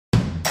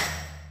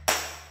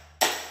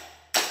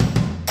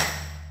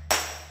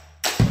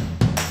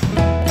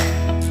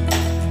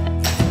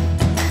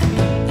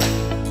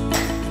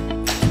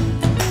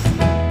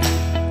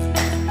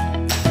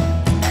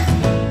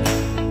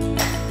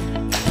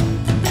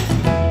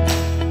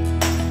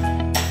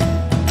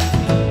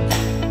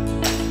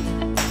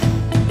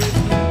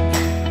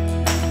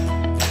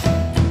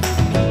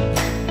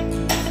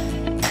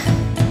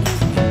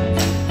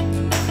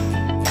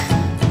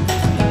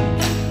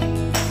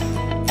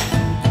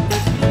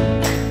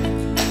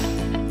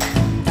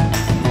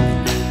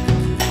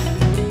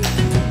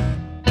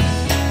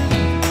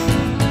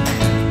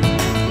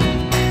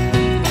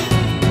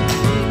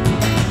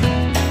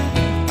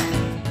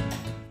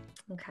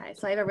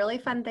a really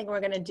fun thing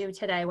we're going to do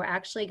today.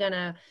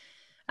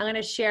 I'm going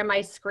to share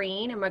my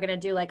screen and we're going to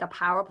do like a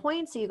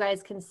PowerPoint so you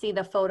guys can see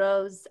the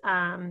photos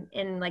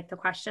in like the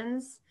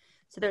questions.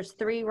 So there's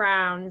 3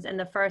 rounds and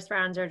the first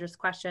rounds are just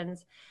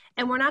questions.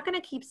 And we're not going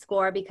to keep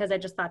score because I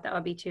just thought that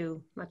would be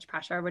too much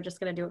pressure. We're just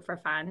going to do it for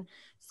fun.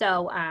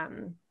 So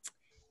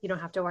you don't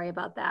have to worry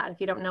about that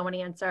if you don't know an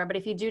answer. But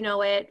if you do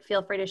know it,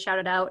 feel free to shout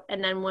it out.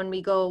 And then when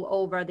we go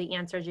over the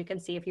answers, you can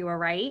see if you were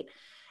right.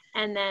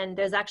 And then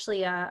there's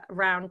actually a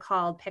round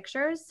called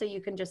pictures. So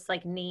you can just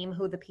like name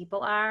who the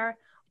people are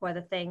or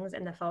the things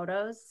in the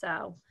photos.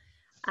 So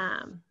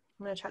I'm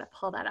going to try to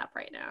pull that up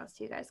right now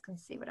so you guys can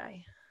see what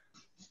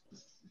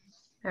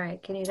all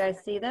right, can you guys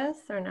see this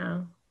or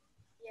no?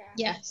 Yeah.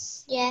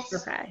 Yes. Yes.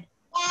 Okay.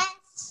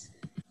 Yes.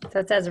 So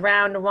it says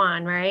round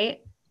 1, right?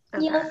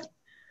 Okay. Yep.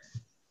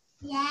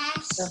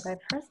 Yes. So if I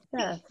press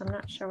this, I'm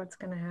not sure what's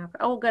going to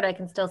happen. Oh, good. I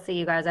can still see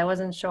you guys. I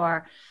wasn't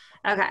sure.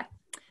 Okay.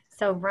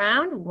 So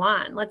round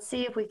 1, let's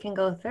see if we can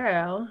go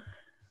through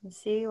and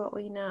see what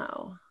we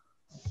know.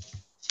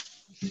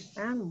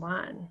 Round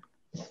 1.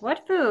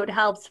 What food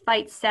helps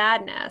fight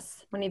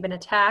sadness when you've been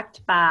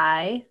attacked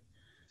by...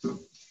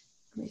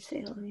 Let me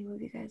see. Let me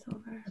move you guys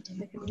over so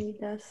I can read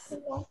this.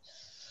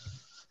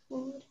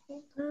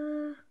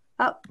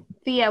 Oh,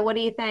 Thea, what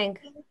do you think?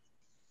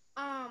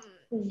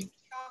 Chocolate.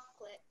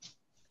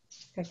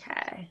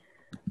 Okay.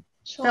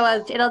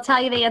 So it'll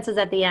tell you the answers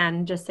at the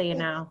end, just so you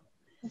know.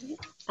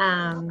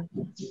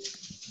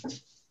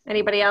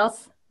 Anybody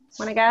else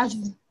want to guess?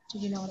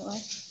 Did you know what it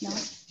was? No.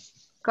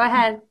 Go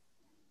ahead.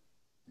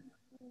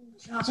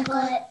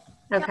 Chocolate.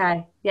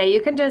 Okay. Yeah,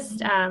 you can just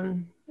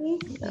go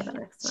to the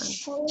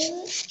next one.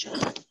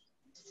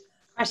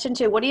 Question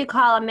 2. What do you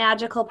call a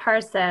magical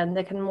person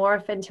that can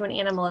morph into an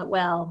animal at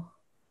will?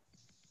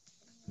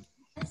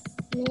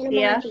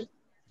 Yeah.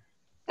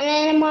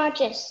 An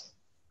animagus.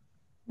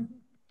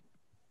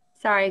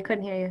 Sorry, I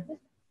couldn't hear you.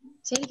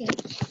 Say it again.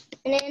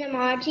 An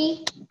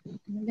animagus.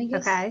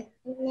 Okay.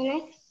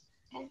 Next.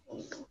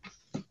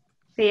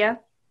 Thea?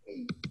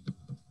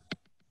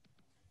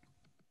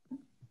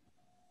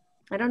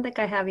 I don't think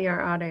I have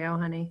your audio,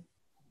 honey.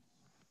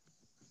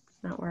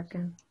 It's not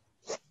working.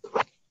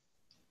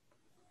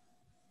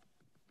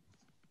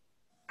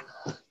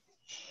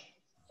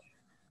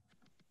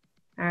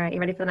 All right, you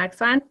ready for the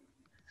next one?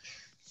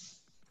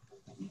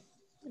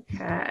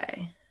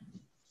 Okay.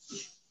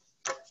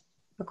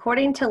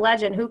 According to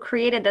legend, who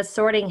created the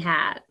sorting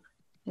hat?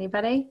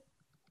 Anybody?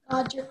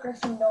 Godric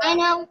Gryffindor. I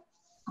know.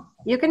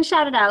 You can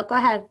shout it out. Go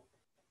ahead.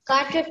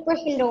 Godric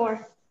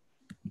Gryffindor.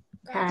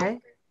 Okay.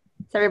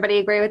 Does everybody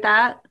agree with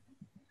that?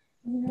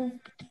 Mm-hmm.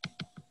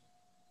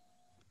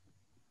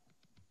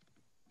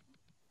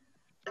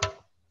 All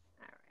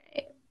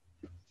right.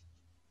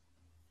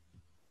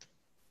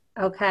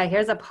 Okay,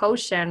 here's a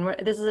potion.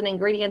 This is an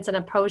ingredients in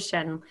a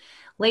potion.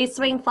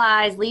 Lacewing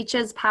flies,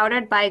 leeches,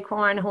 powdered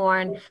bicorn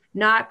horn,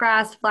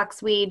 knotgrass,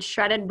 fluxweed,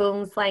 shredded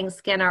boomslang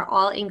skin are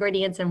all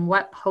ingredients in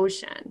what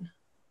potion?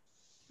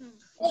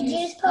 The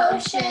juice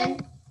potion.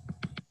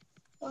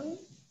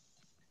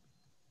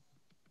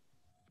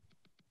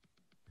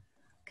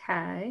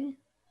 Okay.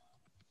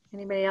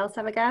 Anybody else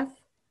have a guess?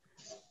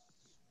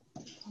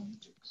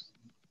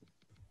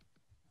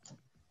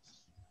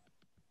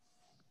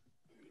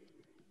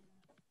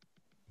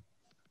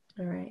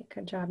 All right,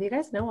 good job. You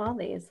guys know all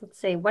these. Let's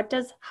see. What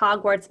does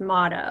Hogwarts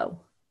motto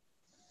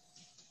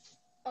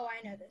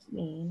I know this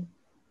mean?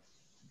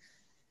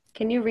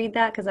 Can you read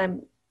that? Because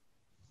I'm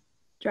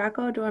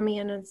Draco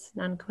Dormienus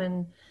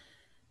Nunquin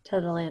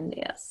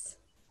Totalandius.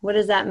 What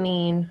does that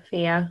mean,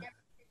 Fia?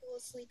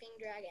 Sleeping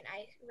dragon.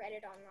 I read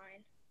it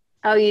online.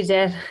 Oh, you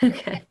did?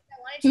 Okay. I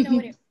wanted to know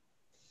what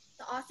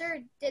the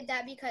author did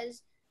that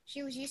because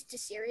she was used to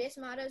serious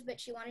mottos, but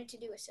she wanted to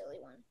do a silly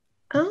one.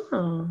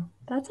 Oh,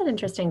 that's an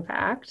interesting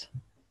fact.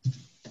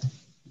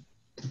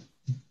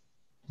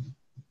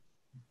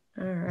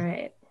 All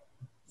right.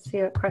 Let's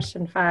see what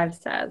question 5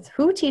 says.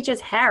 Who teaches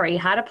Harry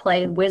how to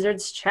play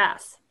wizard's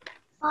chess?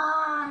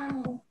 I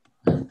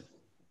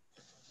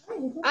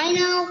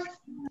know.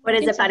 What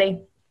is it,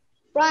 buddy?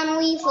 Ron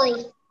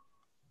Weasley.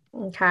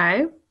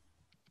 Okay.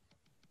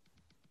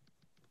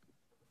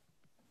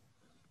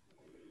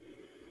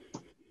 Do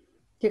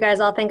you guys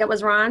all think it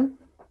was Ron?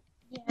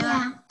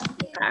 Yeah.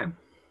 Okay.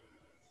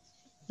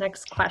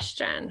 Next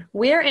question.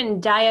 Where in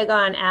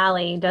Diagon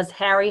Alley does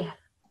Harry...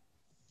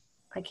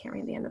 I can't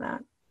read the end of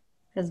that.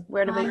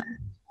 Where does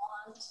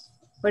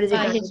he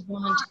find his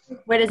wand?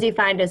 Where does he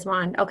find his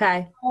wand?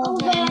 Okay.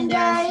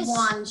 Ollivander's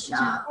wand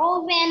shop.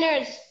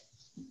 Ollivander's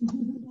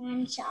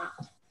wand shop.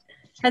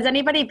 Has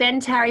anybody been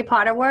to Harry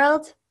Potter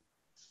World?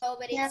 Oh,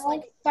 but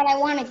but I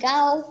want to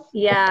go.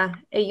 Yeah,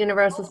 at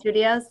Universal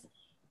Studios.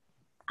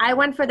 I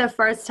went for the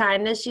first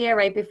time this year,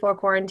 right before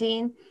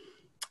quarantine,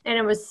 and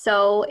it was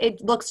it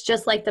looks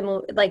just like the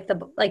movie,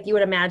 like you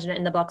would imagine it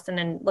in the books, and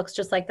then looks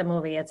just like the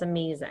movie. It's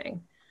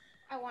amazing.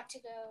 I want to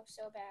go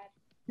so bad.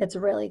 It's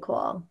really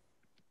cool.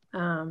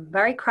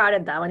 Very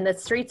crowded though, and the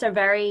streets are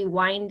very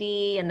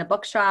windy, and the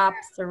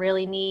bookshops are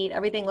really neat.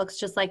 Everything looks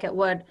just like it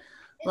would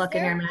look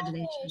in your Is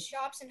imagination. there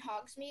shops in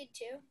Hogsmeade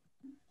too?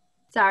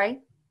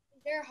 Sorry?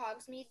 Is there a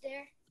Hogsmeade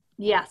there?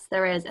 Yes,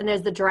 there is. And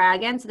there's the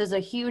dragon. So there's a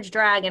huge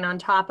dragon on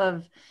top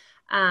of, Is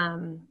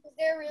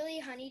there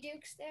really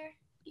honeydukes there?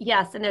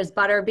 yes, and there's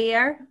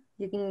butterbeer.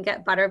 You can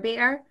get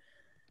butterbeer.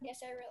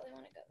 Yes, I really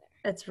want to go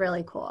there. It's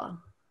really cool.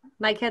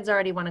 My kids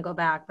already want to go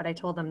back, but I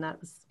told them that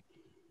was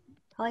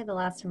probably the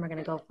last time we're going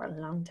to go for a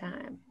long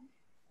time.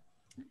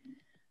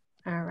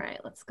 All right,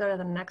 let's go to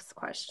the next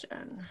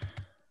question.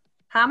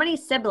 How many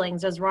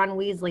siblings does Ron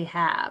Weasley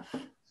have?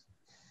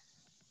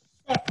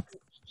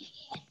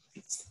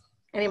 6.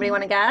 Anybody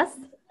want to guess?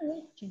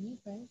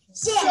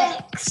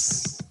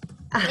 6.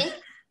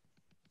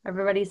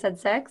 Everybody said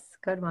 6?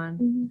 Good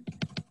one.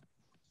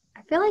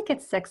 I feel like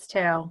it's 6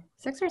 too.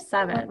 6 or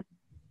 7.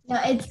 No,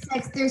 it's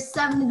 6. There's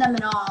 7 of them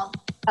in all.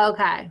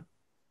 Okay.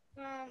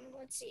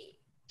 Let's see.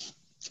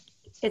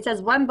 It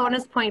says 1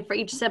 bonus point for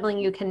each sibling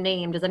you can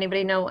name. Does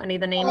anybody know any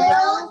of the names?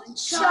 Will,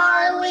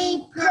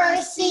 Charlie,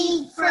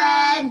 Percy,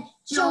 Fred,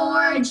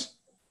 George.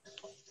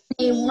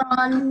 Hey,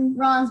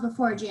 Ron's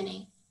before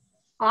Ginny.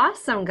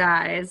 Awesome,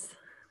 guys.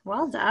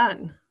 Well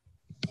done.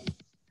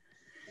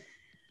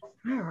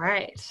 All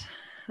right.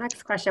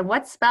 Next question.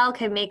 What spell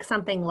can make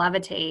something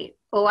levitate?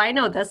 Oh, I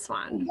know this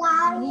one.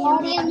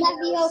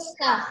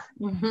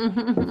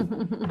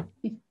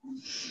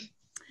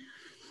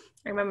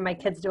 I remember my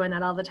kids doing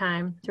that all the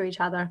time to each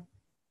other.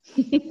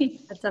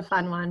 It's a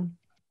fun one.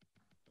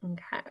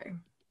 Okay.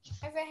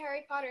 I have a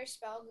Harry Potter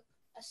spell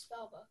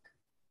book.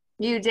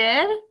 You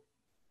did?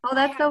 Oh,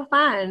 that's so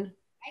fun.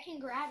 I can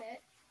grab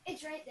it.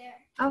 It's right there.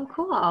 Oh,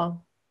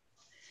 cool.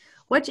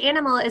 Which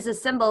animal is a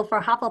symbol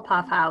for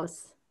Hufflepuff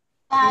House?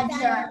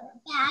 Badger.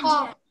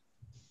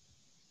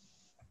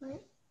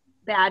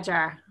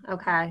 Badger.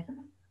 Okay.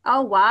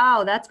 Oh,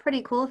 wow. That's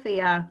pretty cool,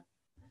 Thea.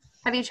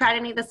 Have you tried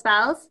any of the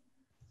spells?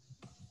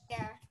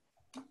 Yeah.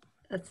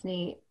 That's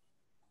neat.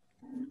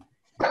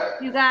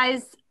 You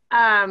guys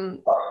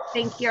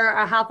think you're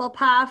a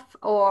Hufflepuff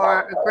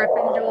or a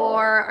Gryffindor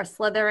or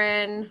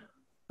Slytherin?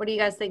 What do you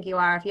guys think you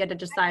are if you had to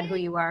decide who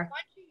you were?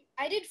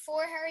 I did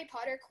 4 Harry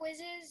Potter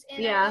quizzes,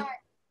 and Yeah.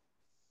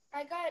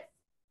 I got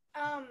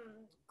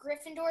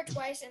Gryffindor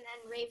twice and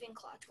then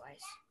Ravenclaw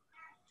twice.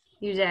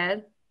 You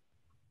did?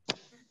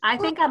 I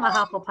think I'm a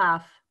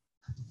Hufflepuff.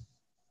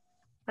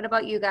 What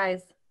about you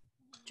guys?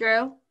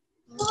 Drew?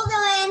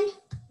 Slytherin.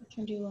 Which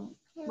one do you want?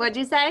 What'd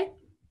you say?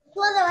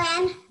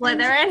 Slytherin.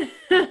 Slytherin?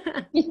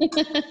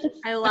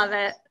 I love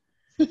it.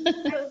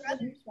 My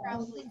brother's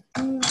probably.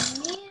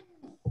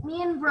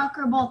 Me and Brooke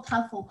are both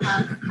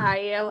Hufflepuff. Are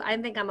you? I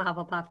think I'm a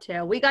Hufflepuff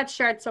too. We got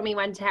shirts when we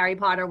went to Harry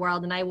Potter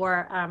World and I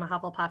wore a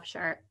Hufflepuff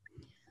shirt.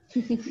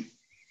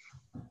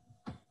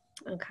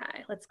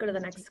 Okay, let's go to the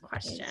next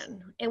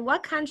question. In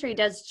what country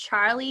does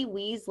Charlie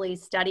Weasley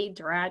study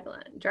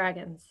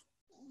dragons?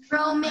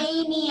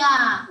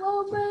 Romania.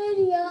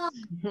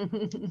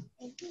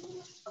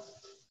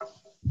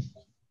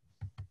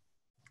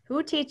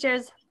 Who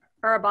teaches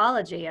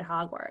herbology at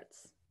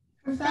Hogwarts?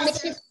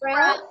 Professor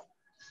Fred.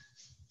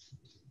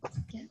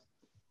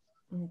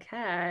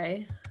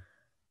 Okay.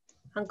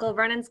 Uncle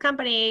Vernon's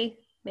company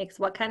makes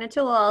what kind of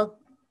tool?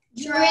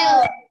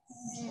 Drill.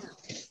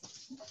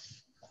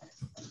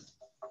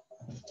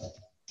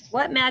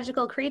 What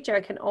magical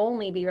creature can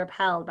only be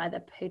repelled by the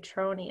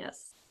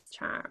Patronus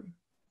charm?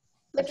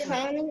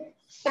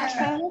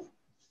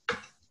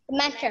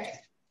 Matter.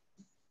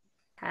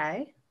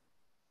 Okay.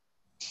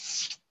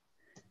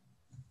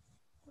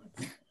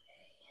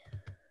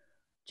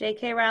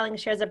 J.K. Rowling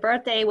shares a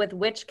birthday with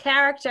which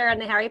character in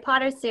the Harry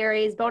Potter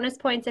series? Bonus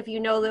points if you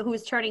know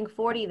who's turning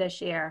 40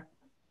 this year.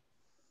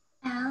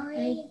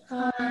 Harry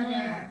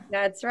Potter.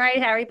 That's right,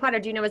 Harry Potter.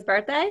 Do you know his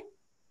birthday?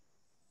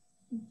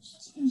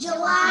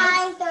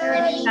 July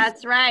 30th.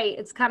 That's right.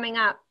 It's coming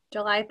up.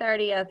 July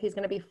 30th. He's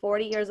going to be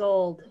 40 years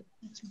old.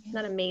 Isn't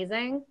that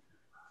amazing?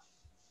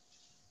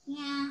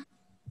 Yeah.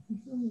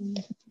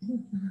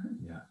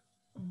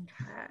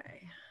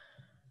 Okay.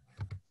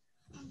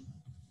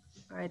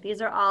 All right,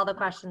 these are all the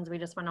questions we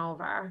just went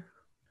over.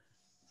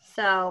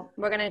 So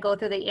we're going to go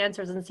through the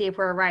answers and see if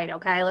we're right,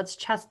 okay? Let's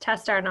just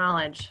test our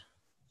knowledge.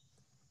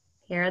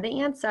 Here are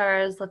the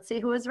answers. Let's see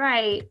who is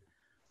right.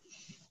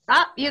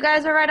 Oh, you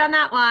guys are right on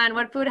that one.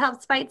 What food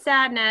helps fight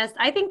sadness?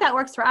 I think that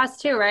works for us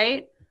too,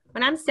 right?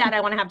 When I'm sad,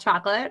 I want to have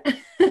chocolate.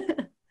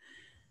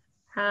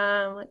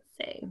 Let's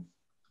see.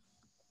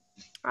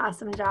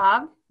 Awesome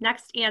job.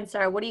 Next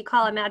answer. What do you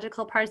call a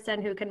magical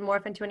person who can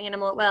morph into an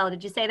animal at will?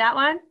 Did you say that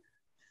one?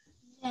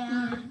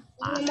 Yeah.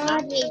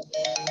 Awesome.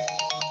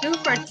 2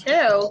 for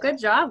 2. Good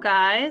job,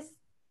 guys.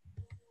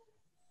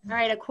 All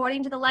right.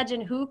 According to the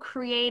legend, who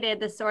created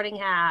the Sorting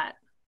Hat?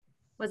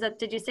 Was it,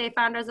 did you say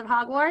founders of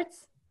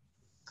Hogwarts?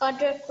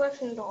 Godwin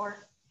Gryffindor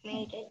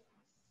made it.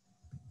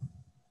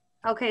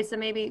 Okay, so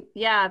maybe,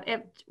 yeah.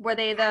 Were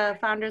they the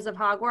founders of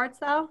Hogwarts,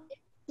 though?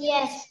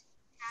 Yes.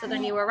 So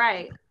then you were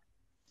right.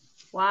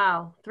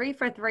 Wow. 3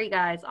 for 3,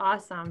 guys.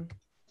 Awesome.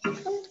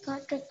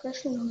 Godric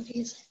Gryffindor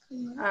is.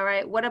 All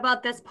right. What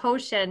about this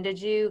potion?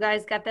 Did you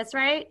guys get this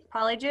right?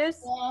 Polyjuice?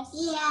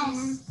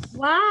 Yes.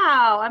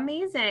 Wow,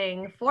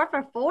 amazing. 4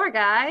 for 4,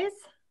 guys.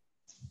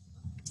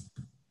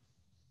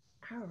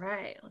 All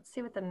right. Let's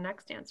see what the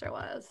next answer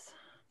was.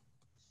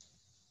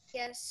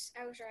 Yes,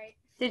 I was right.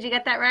 Did you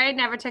get that right?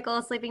 Never tickle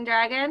a sleeping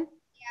dragon?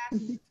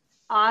 Yeah.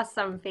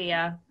 Awesome,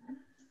 Fia.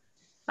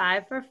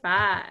 5 for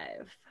 5.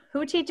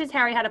 Who teaches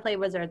Harry how to play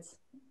wizards?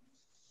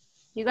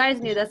 You guys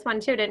knew this one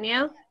too, didn't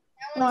you?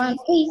 Ron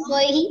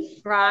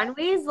Weasley. Ron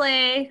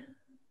Weasley.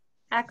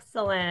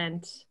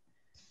 Excellent.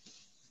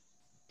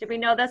 Did we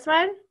know this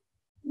one?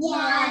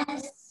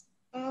 Yes.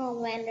 Oh,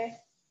 Lander.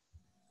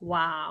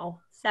 Wow.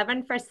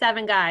 7 for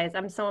 7, guys.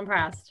 I'm so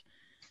impressed.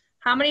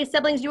 How many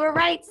siblings? You were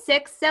right.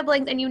 6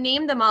 siblings, and you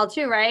named them all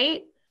too,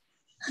 right?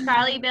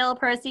 Charlie, Bill,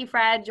 Percy,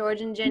 Fred,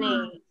 George, and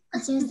Ginny.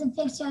 Let's use the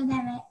picture of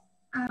them.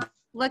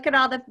 Look at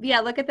all the,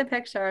 look at the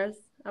pictures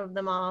of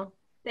them all.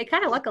 They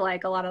kind of look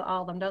alike, all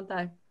of them, don't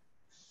they?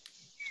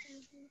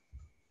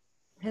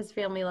 His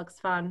family looks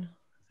fun.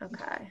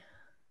 Okay.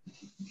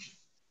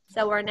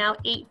 So we're now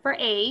 8 for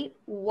 8.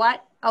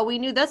 What? Oh, we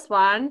knew this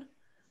one.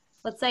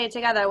 Let's say it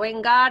together.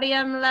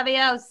 Wingardium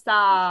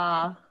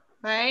Leviosa.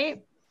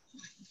 Right?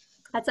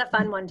 That's a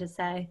fun one to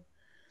say.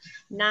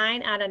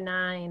 9 out of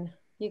 9.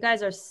 You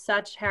guys are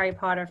such Harry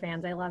Potter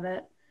fans. I love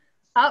it.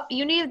 Oh,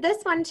 you need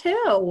this one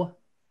too.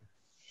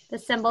 The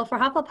symbol for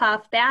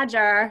Hufflepuff,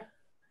 Badger.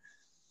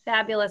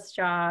 Fabulous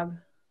job.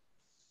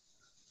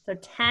 So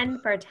 10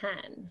 for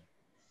 10.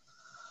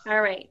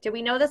 All right. Did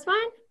we know this one?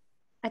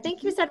 I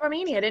think you said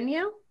Romania, didn't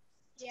you?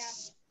 Yeah.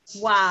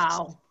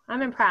 Wow.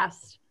 I'm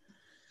impressed.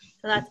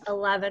 So that's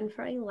 11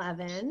 for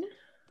 11.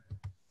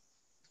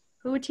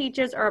 Who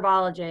teaches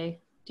herbology?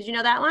 Did you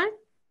know that one?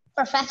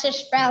 Professor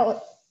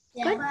Sprout.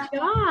 Good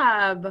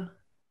job.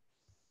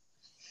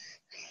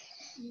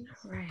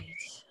 All right.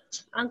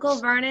 Uncle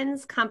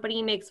Vernon's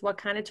company makes what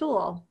kind of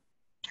tool?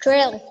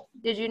 Drill.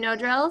 Did you know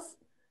drills?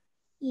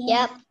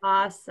 Yep.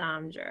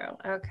 Awesome, Drew.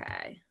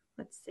 Okay.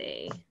 Let's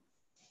see.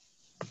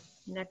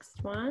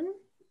 Next one.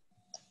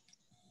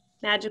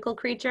 Magical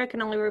creature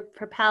can only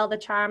propel the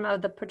charm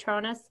of the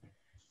Patronus.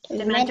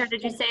 Dementor,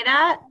 did you say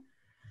that?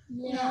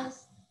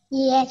 Yes.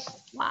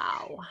 Yes.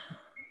 Wow.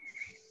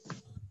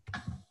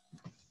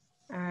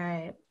 All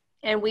right.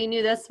 And we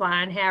knew this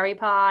one. Harry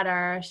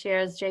Potter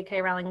shares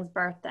J.K. Rowling's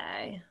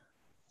birthday.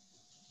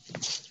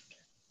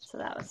 So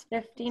that was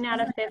 15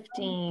 out of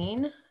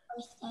 15.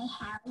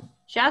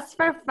 Just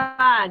for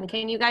fun,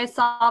 can you guys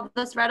solve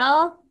this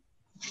riddle?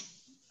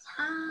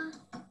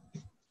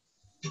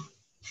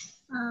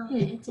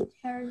 It's a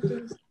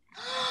character.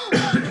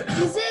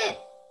 Is it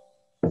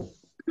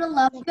the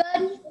love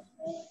good?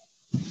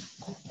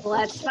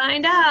 Let's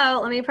find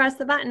out. Let me press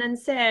the button and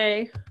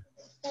see.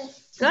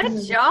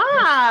 Good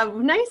job.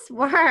 Nice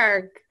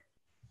work.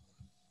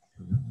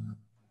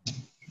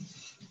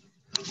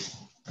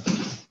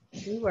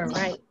 You were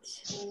right.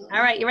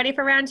 All right, you ready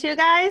for round 2,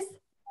 guys?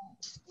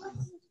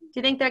 Do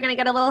you think they're going to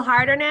get a little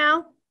harder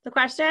now, the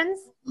questions?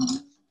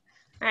 All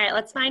right,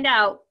 let's find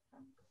out.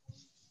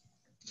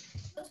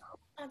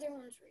 Other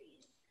ones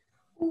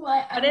read.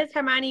 What is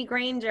Hermione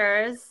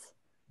Granger's?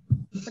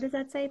 What does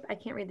that say? I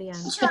can't read the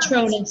end.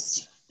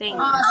 Patronus. Thank you.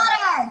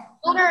 Water.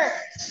 Water.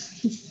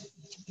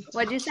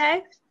 What'd you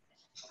say?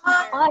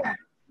 Water.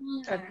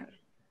 Okay.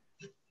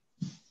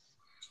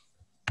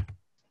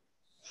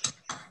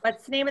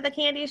 What's the name of the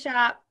candy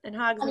shop in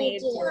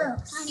Hogsmeade?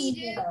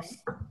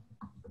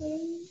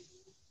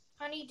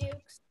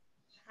 Honeydukes.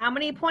 How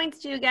many points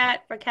do you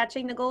get for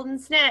catching the golden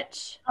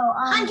snitch?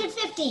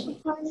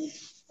 150.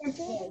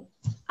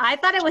 I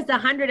thought it was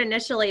 100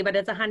 initially, but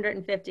it's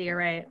 150. You're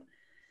right.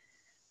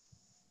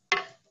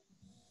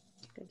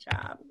 Good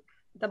job.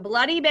 The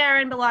Bloody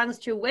Baron belongs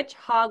to which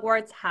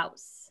Hogwarts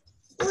house?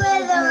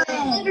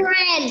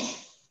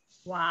 Slytherin.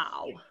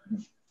 Wow.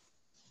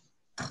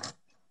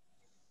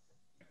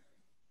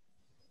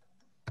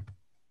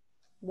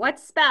 What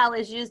spell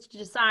is used to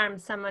disarm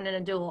someone in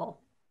a duel?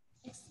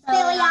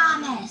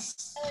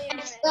 Expelliarmus.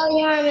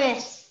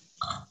 Expelliarmus.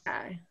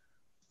 Okay.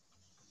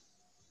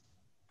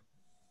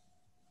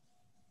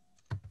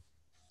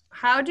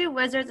 How do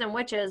wizards and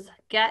witches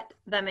get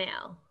the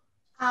mail?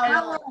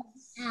 Owl.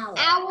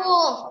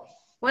 Owl.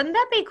 Wouldn't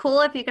that be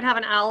cool if you could have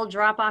an owl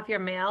drop off your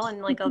mail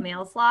in like a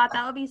mail slot?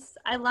 That would be,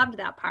 I loved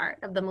that part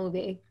of the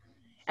movie.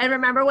 And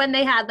remember when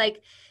they had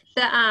like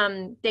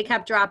the, they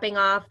kept dropping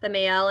off the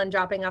mail and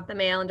dropping off the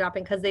mail and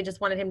dropping, because they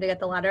just wanted him to get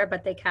the letter,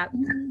 but they kept,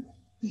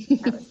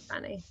 that was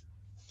funny.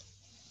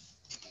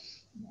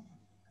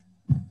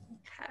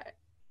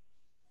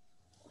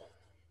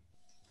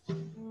 Okay.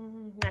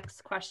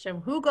 Next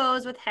question. Who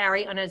goes with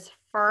Harry on his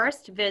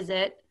first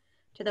visit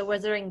to the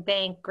Wizarding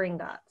Bank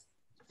Gringotts?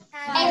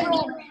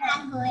 Hagrid.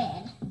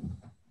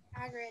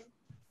 Hagrid.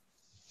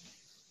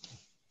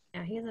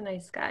 Yeah, he's a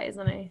nice guy,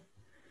 isn't he?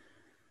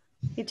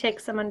 He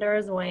takes them under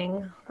his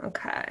wing.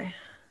 Okay.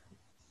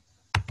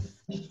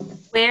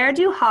 Where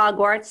do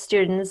Hogwarts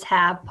students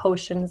have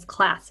potions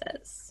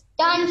classes?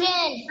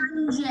 Dungeon.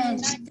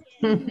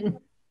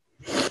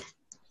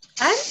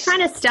 I'm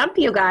trying to stump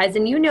you guys,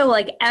 and you know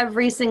like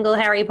every single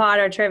Harry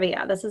Potter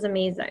trivia. This is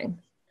amazing.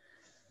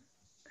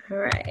 All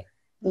right.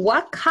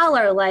 What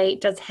color light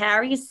does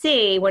Harry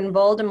see when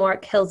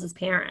Voldemort kills his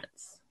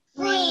parents?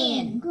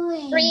 Green.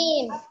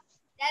 Green.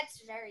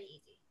 That's very easy.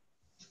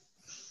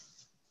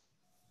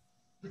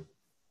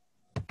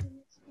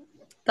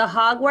 The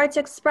Hogwarts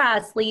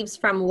Express leaves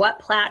from what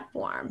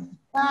platform?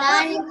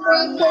 9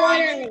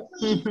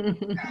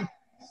 3/4.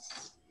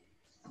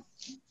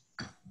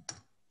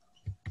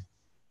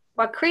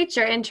 What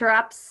creature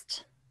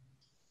interrupts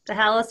the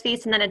Hallows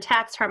Feast and then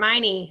attacks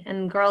Hermione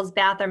in girls'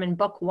 bathroom in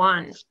book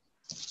 1?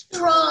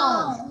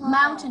 Troll.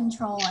 Mountain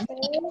troll.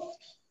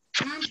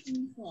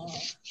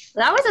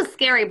 That was a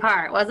scary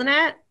part, wasn't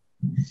it?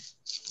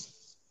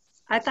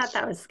 I thought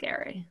that was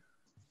scary.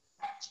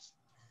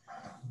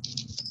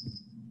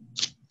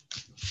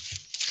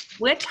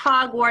 Which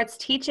Hogwarts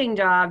teaching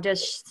job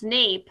does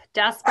Snape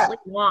desperately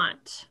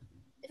want?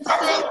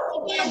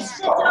 Against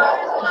the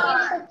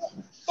dark.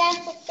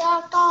 That's the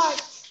dark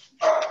arts.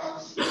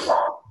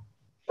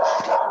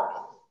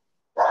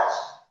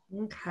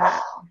 Okay.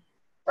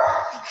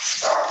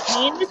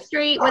 Name the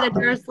street where the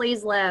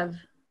Dursleys live.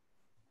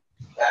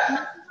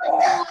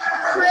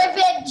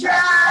 Privet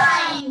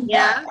Drive.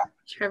 Yeah,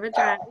 Trevor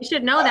Drive. You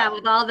should know that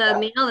with all the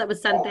mail that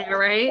was sent there,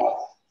 right?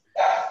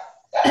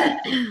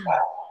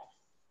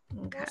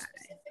 Okay.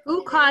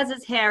 Who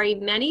causes Harry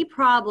many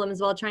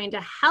problems while trying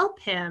to help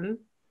him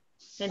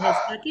in his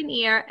second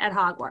year at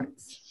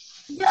Hogwarts?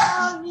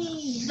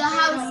 Joby. The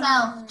house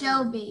elf.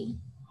 Joby.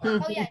 Oh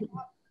yeah. Who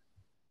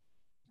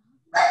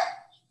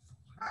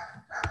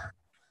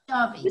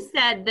Joby.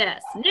 said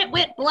this?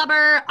 Nitwit,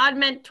 blubber,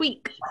 oddment,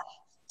 tweak.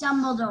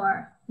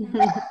 Dumbledore.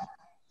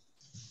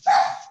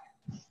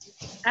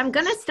 I'm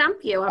gonna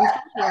stump you. I'm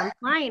telling you, I'm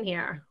flying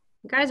here.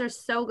 You guys are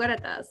so good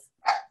at this.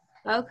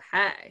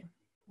 Okay.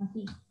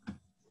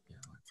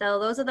 So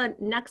those are the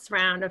next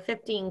round of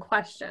 15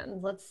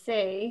 questions. Let's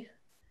see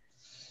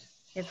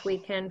if we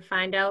can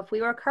find out if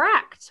we were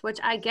correct, which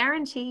I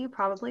guarantee you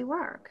probably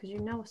were because you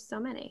know so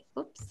many.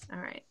 Oops. All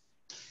right.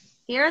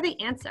 Here are the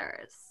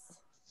answers.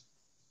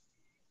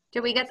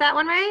 Did we get that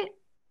one right?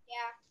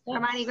 Yeah.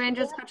 Hermione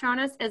Granger's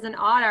Patronus is an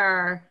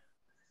otter.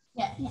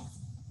 Yes.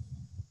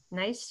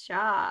 Nice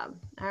job.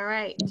 All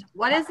right.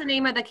 What is the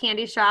name of the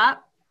candy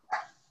shop?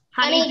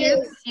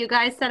 Honeydukes. You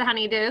guys said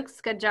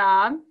Honeydukes. Good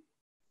job.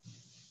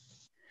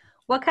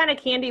 What kind of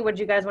candy would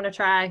you guys want to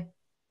try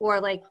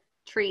or like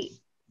treat?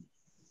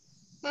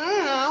 I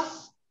don't know.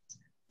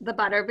 The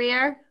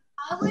butterbeer?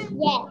 I would.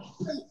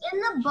 Yes. In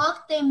the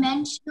book, they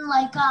mention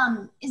like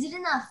is it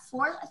in the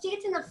fourth? I think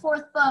it's in the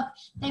fourth book.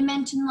 They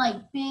mention like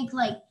big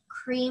like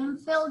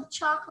cream-filled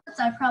chocolates.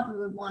 I probably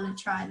would want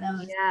to try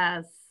those.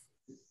 Yes.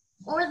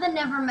 Or the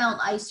never melt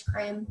ice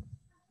cream.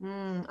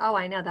 Oh,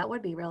 I know. That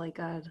would be really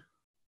good.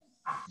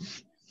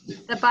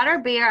 The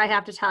butterbeer, I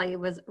have to tell you,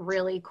 was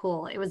really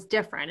cool. It was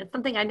different. It's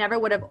something I never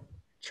would have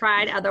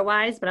tried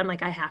otherwise, but I'm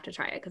like, I have to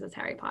try it because it's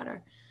Harry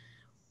Potter.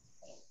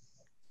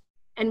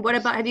 And what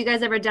about, have you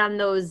guys ever done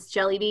those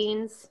jelly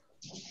beans?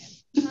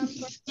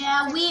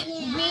 Yeah, we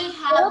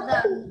have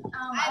them.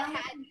 I've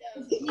had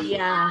those.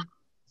 Yeah.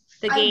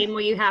 The game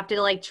where you have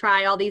to like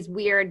try all these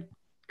weird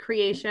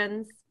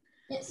creations.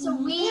 So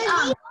we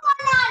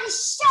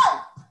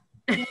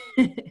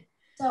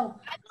so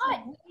I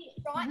thought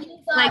rotten.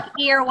 Like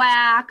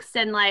earwax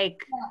and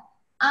like,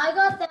 I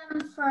got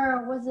them for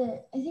I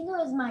think it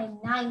was my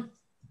 9th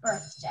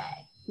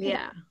birthday.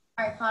 yeah.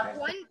 Harry Potter.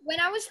 When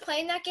I was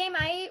playing that game,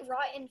 I ate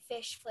rotten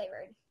fish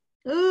flavored.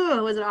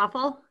 Ooh, was it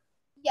awful?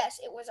 Yes,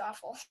 it was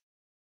awful.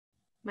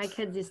 My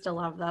kids used to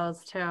love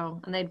those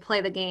too. And they'd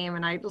play the game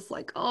and I just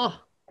like, oh,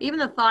 even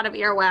the thought of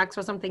earwax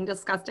or something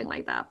disgusting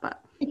like that.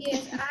 But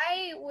Yes,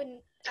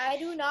 I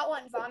do not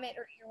want vomit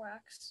or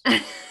earwax.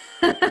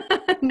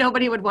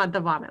 nobody would want the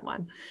vomit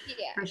one.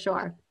 Yeah. For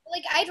sure.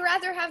 Like, I'd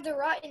rather have the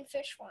rotten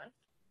fish one.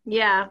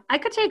 Yeah, I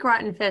could take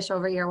rotten fish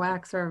over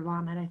earwax or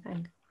vomit, I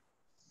think.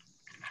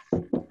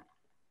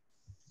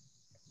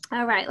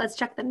 All right, let's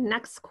check the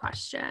next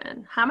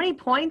question. How many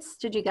points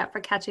did you get for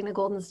catching the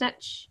golden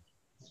snitch?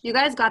 You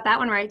guys got that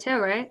one right too,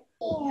 right?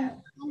 Yeah,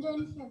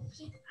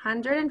 150.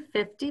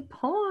 150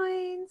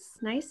 points.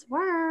 Nice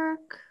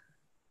work.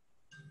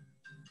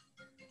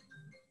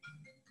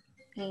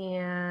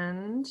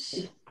 And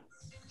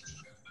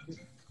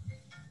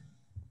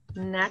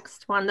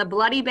next one. The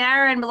Bloody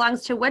Baron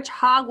belongs to which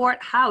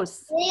Hogwarts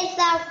house?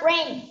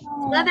 Slytherin.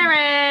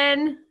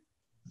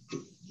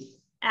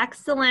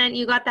 Excellent.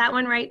 You got that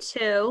one right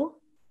too.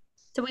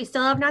 So we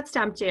still have not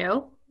stumped you.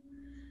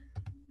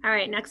 All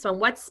right, next one.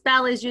 What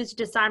spell is used to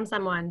disarm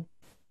someone?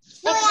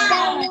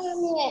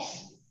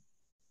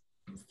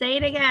 Say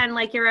it again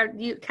like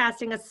you're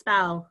casting a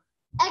spell.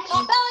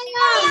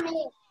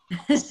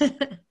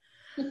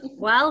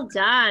 Well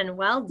done.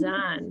 Well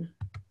done.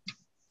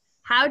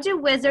 How do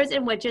wizards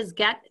and witches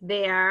get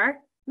their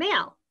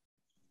mail?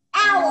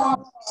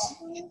 Owl.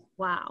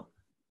 Wow.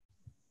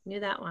 Knew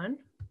that one.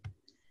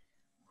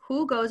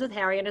 Who goes with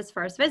Harry on his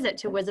first visit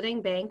to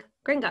Wizarding Bank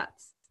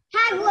Gringotts?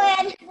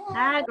 Hagrid.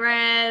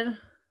 Hagrid.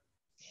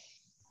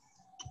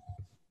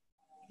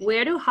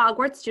 Where do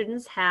Hogwarts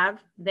students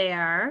have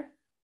their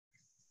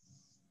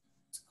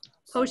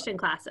potion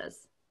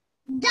classes?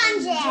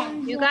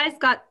 Dungeon. You guys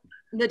got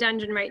the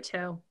dungeon right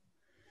too.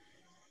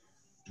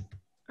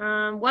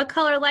 What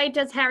color light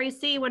does Harry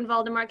see when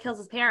Voldemort kills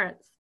his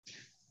parents?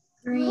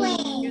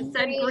 Green. You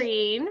said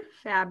green.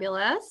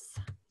 Fabulous.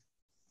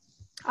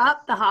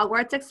 The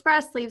Hogwarts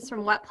Express leaves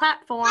from what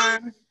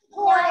platform?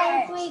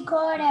 9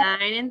 3/4.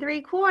 9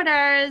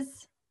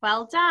 3/4.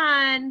 Well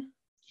done.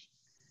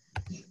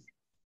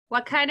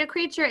 What kind of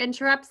creature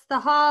interrupts the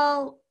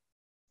hall?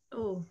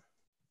 Ooh.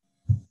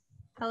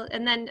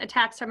 And then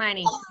attacks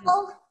Hermione.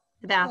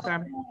 The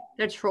bathroom.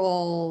 The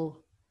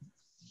troll.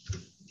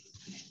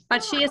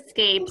 But she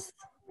escapes,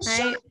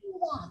 right?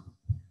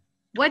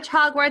 Which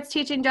Hogwarts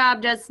teaching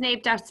job does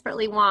Snape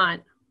desperately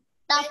want?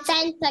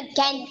 Defense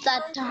against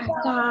the dark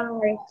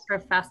arts.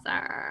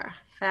 Professor.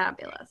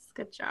 Fabulous.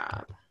 Good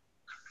job.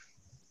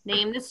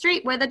 Name the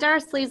street where the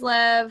Dursleys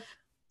live.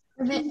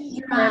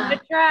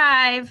 Privet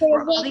Drive.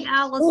 Where all the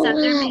owls send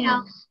their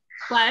mail.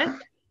 What?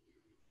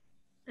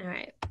 All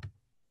right.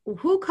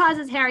 Who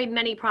causes Harry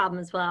many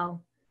problems?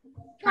 Well,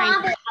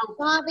 trying to help.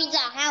 Bobby's a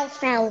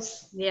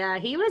house. Yeah,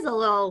 he was a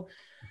little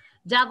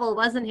devil,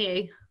 wasn't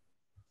he?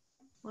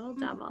 Little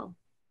devil.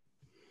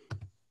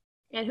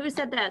 And who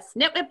said this?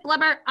 Nitwit,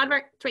 blubber,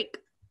 udwit, tweak.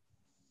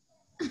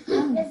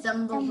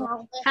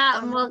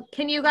 Well,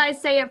 can you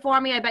guys say it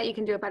for me? I bet you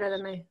can do it better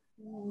than me.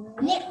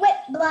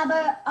 Nitwit,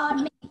 blubber,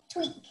 oddment,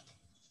 tweak.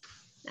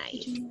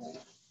 Nice.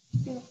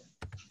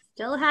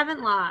 Still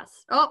haven't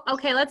lost. Oh,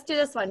 okay, let's do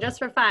this one just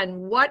for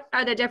fun. What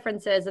are the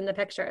differences in the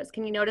pictures?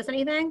 Can you notice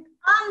anything?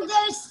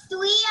 There's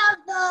 3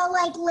 of the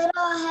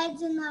little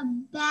heads in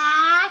the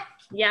back.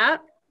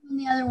 Yep. And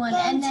the other one.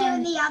 And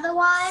then the other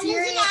one.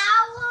 There's an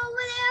owl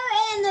over there,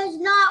 and there's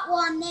not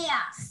one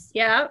there.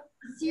 Yep.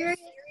 Sirius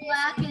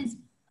Black is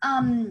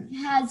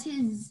has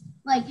his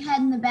head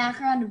in the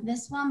background of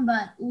this one,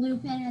 but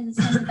Lupin has his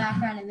head in the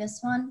background of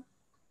this one.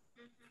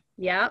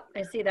 Yep,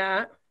 I see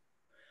that.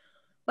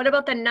 What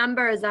about the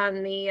numbers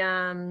on the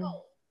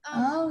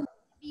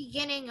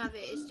Beginning of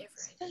it is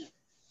different.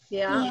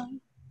 Yeah.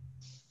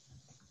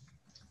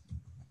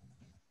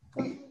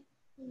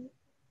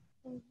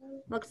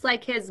 Looks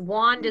like his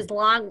wand is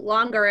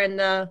longer in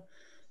the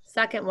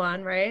second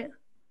one, right?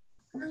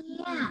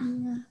 Yeah.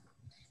 And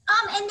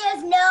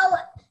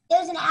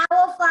there's an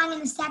owl flying in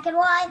the second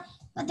one,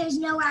 but there's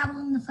no owl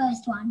in the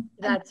first one.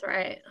 That's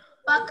right.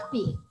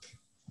 Buckbeak.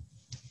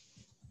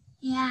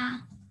 Yeah.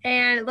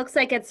 And it looks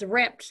like it's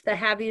ripped. The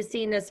Have You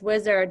Seen This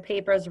Wizard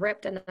paper is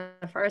ripped in the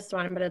first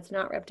one, but it's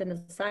not ripped in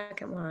the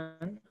second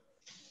one.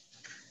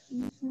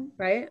 Mm-hmm.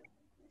 Right?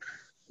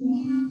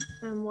 Yeah.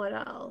 And what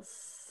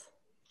else?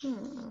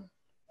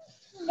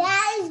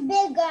 That is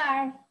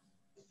bigger.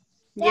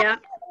 Yeah.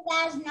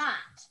 That's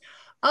not.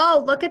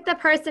 Oh, look at the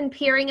person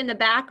peering in the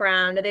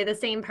background. Are they the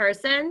same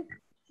person?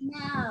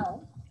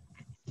 No.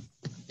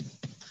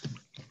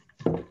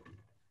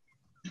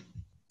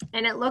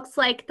 And it looks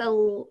like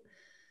the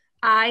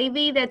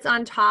ivy that's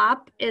on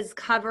top is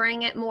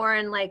covering it more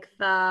in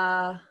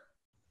the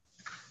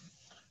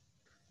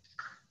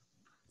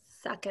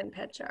second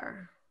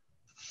picture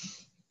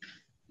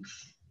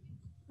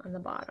on the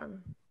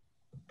bottom.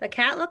 The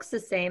cat looks the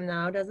same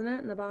though, doesn't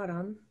it, in the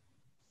bottom?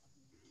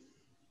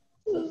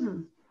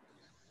 Oh,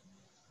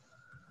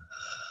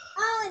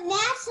 and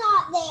that's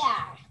not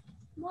there.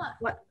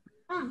 What?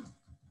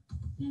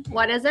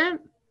 What is it?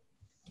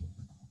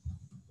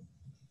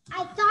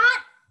 I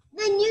thought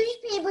the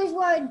newspapers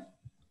were.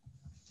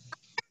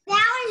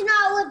 That one's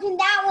not whipped and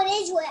that one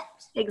is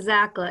whipped.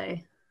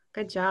 Exactly.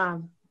 Good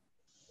job.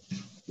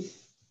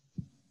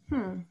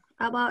 How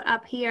about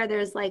up here?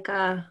 There's look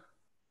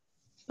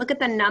at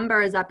the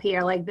numbers up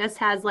here. This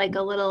has a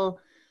little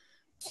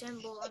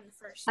Symbol on the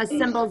first. a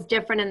symbol's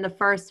different in the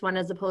first one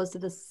as opposed to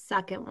the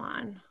second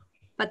one,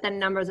 but the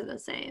numbers are the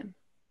same.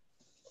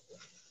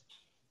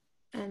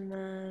 And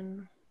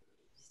then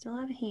still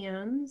have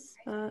hands,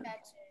 but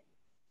That's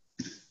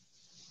it.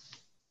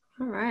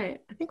 all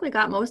right. I think we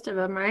got most of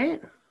them,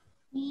 right?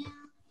 Yeah.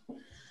 All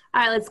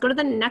right, let's go to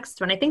the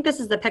next one. I think this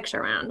is the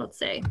picture round. Let's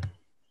see.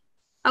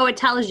 Oh, it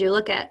tells you.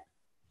 Look at.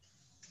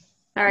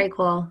 Very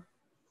cool.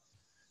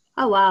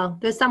 Oh, wow.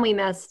 There's some we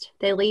missed.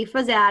 The leaf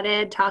was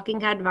added.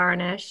 Talking head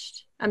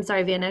vanished.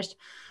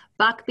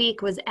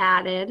 Buckbeak was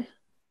added.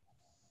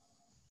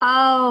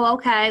 Oh,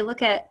 okay.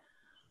 Look at.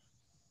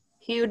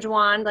 Huge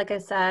wand, like I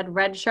said.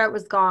 Red shirt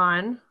was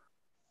gone.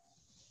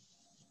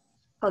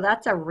 Oh,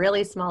 that's a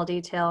really small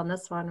detail in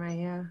this one right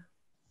here.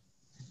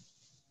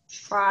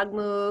 Frog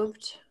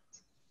moved.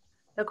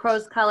 The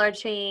crow's color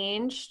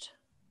changed.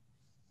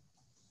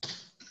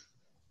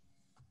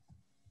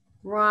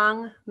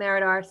 Wrong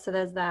Meridor, so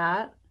there's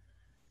that.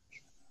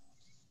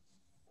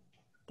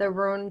 The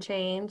rune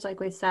changed, like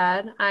we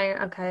said.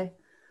 Okay.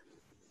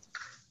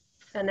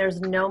 And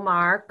there's no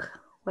mark,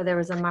 where there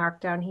was a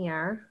mark down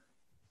here.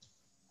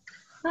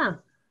 Huh.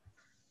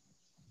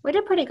 We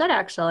did pretty good,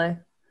 actually.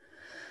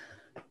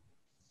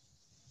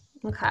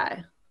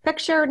 Okay.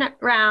 Picture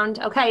round.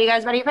 Okay, you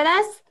guys ready for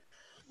this?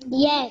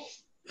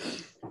 Yes.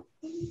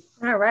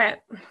 All right.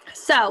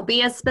 So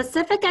be as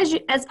specific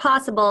as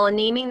possible in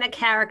naming the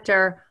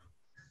character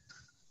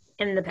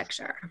in the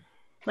picture.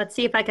 Let's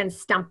see if I can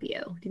stump you.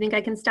 Do you think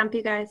I can stump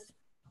you guys?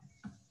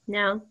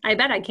 No? I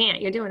bet I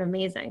can't. You're doing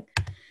amazing.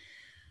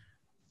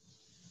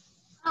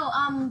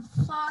 Oh,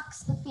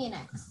 Fox the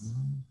Phoenix.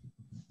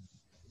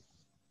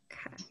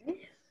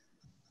 Okay.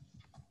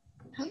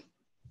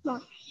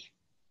 What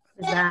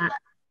is that?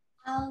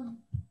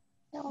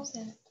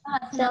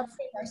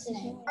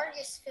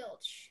 Argus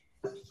Filch.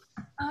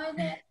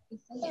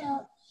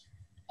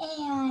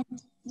 And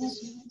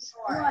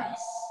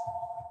Royce.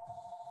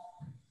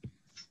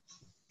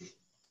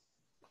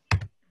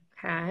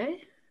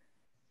 Okay.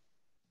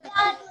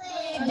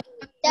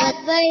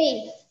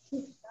 Dudley.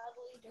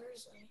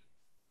 Dursley.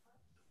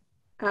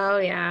 Oh,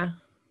 yeah.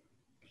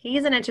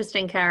 He's an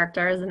interesting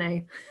character, isn't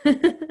he?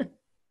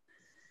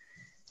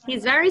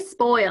 He's very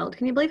spoiled.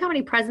 Can you believe how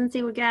many presents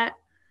he would get?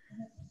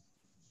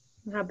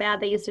 How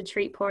bad they used to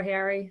treat poor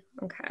Harry.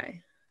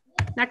 Okay.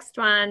 Next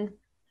one.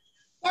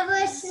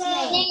 Severus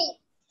Snape.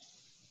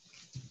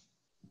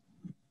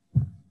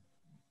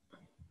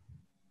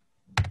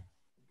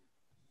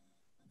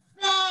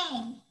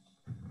 Fang.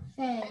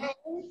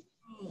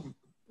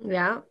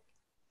 Yeah.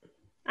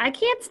 I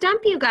can't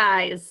stump you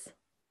guys.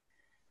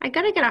 I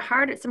gotta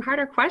get some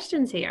harder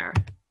questions here.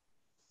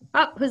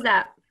 Oh, who's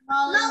that?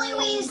 Molly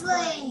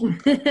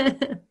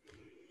Weasley.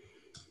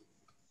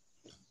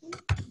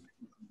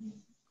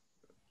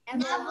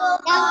 Neville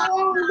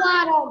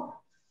Bottom.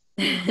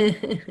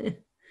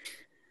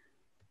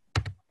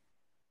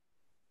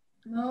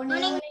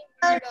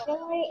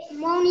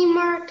 Moni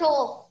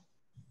Myrtle.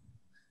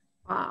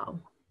 Wow.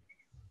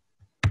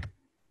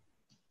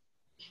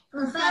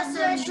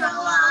 Professor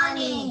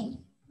Trelawney.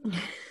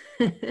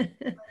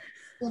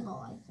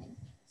 Sybil, I think.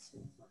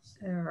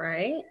 All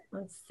right.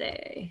 Let's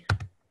see.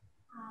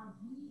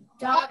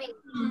 Dobby.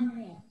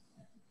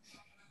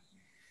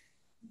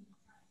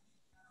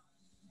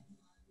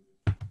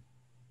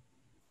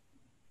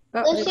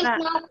 Oh, who's Lucius that?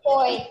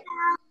 Malfoy.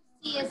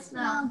 Lucius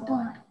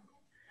Malfoy.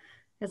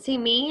 Is he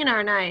mean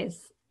or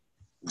nice?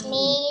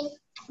 Mean.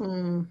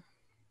 Hmm.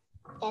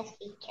 Best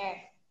teacher.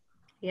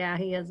 Yeah,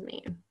 he is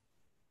mean.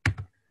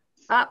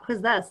 Oh,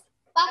 who's this?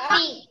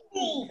 Buffy.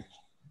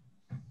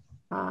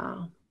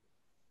 Wow.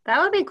 That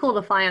would be cool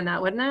to fly on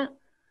that, wouldn't it?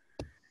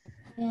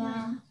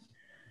 Yeah.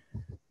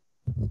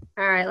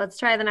 All right, let's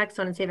try the next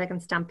one and see if I can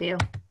stump you.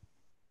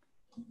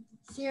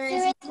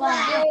 Sirius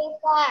Black. Sirius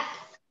Black.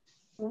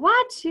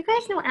 What? You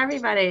guys know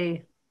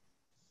everybody.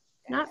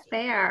 Not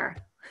fair.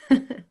 How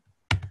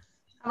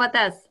about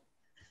this?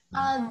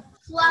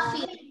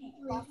 Fluffy.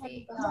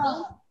 Fluffy.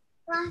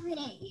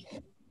 Fluffy.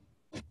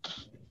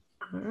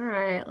 All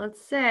right,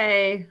 let's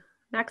see.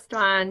 Next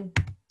one.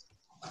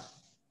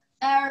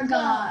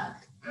 Aragog.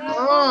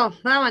 Oh,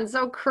 that one's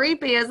so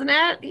creepy, isn't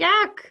it?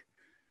 Yuck.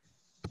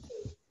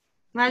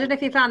 Imagine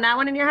if you found that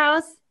one in your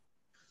house.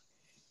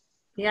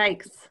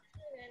 Yikes.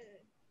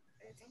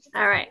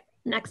 All right,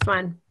 next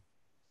one.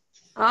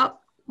 Oh,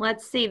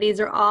 let's see. These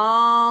are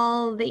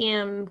all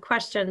the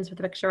questions with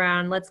the picture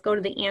on. Let's go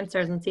to the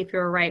answers and see if you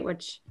were right,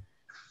 which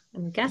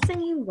I'm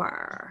guessing you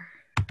were.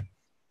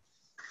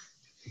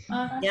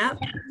 Yep,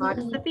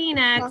 Fox the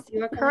Phoenix. You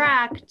were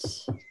correct.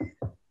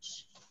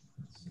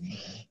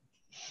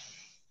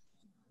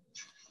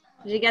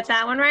 Did you get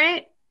that one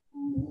right?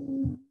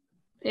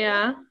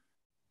 Yeah.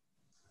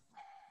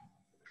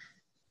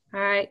 All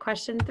right,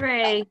 question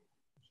 3.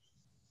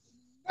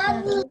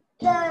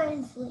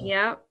 Dursley.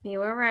 Yep, you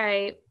were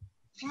right.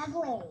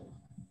 Snape.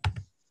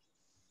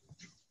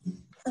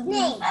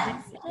 Snape.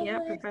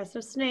 Yep,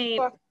 Professor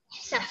Snape.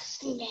 Professor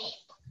Snape.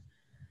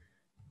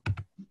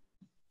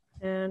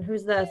 And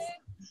who's this?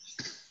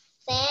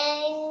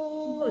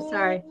 Oh,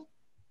 sorry.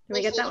 Did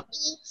we get that one?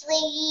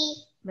 Weasley.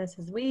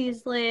 Mrs.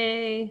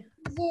 Weasley.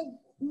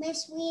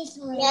 Miss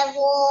Weasley.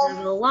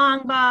 Neville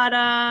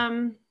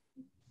Longbottom.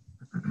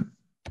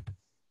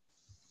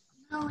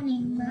 Moni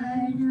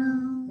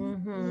Myrtle.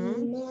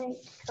 Mm-hmm.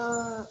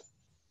 God.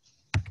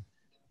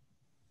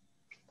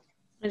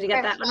 Did you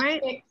get that one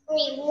right?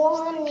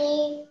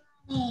 Trelawney.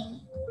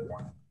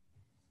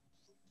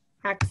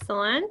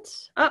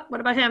 Excellent. Oh,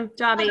 what about him?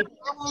 Dobby.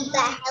 The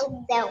house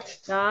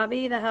elf.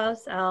 Dobby the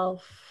house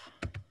elf.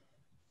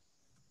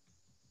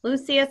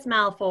 Lucius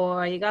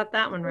Malfoy. You got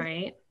that one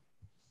right.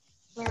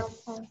 Did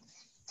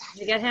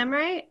you get him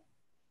right?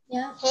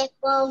 Yeah. The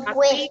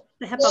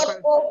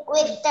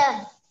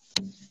Hippogriff.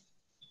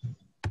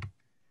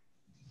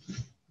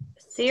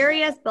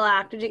 Sirius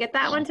Black. Did you get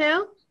that one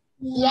too?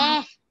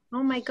 Yes.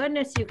 Oh my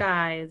goodness, you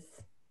guys.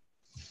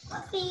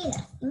 Fluffy,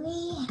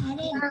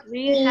 three-headed.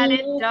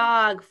 Three-headed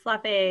dog,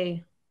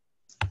 Fluffy.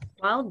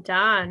 Well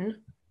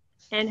done.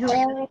 And who is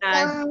this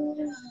guy?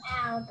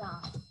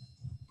 Aragog.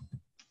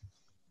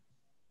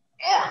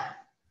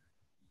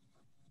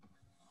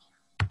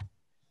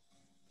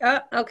 Oh,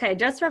 okay,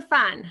 just for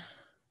fun.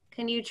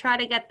 Can you try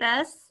to get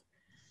this?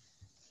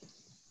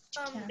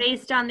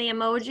 Based on the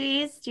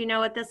emojis, do you know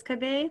what this could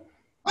be?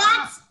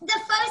 That's the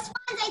first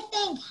ones, I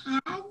think.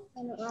 Hagrid.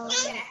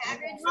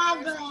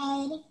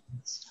 Hagrid.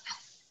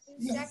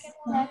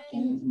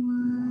 second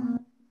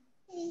one.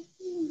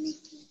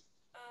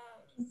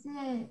 Is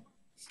it?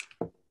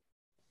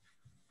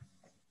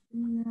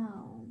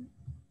 No.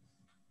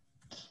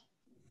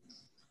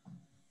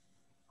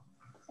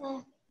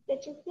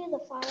 Did you feel the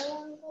fire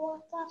alarm go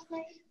off last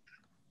night?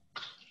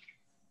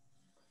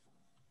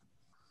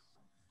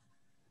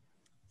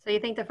 So you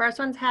think the first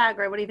one's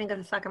Hagrid. What do you think of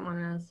the second one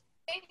is?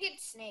 I think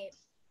it's Snape.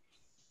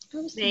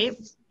 Snape?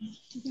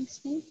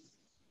 Snape?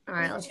 All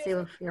right, let's see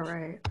if you're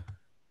right.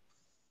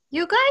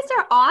 You guys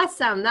are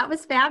awesome. That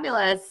was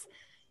fabulous.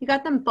 You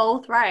got them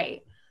both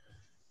right.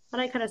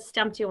 But I could have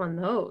stumped you on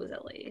those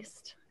at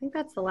least. I think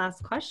that's the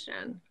last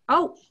question.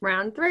 Oh,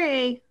 round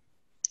 3. Yay.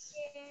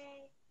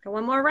 Got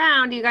one more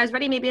round. Are you guys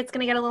ready? Maybe it's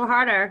going to get a little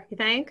harder, you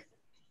think?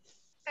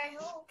 I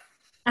hope.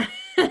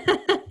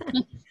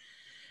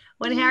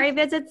 When Harry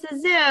visits the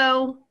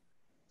zoo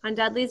on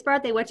Dudley's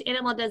birthday, which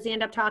animal does he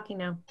end up talking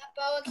to? A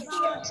boa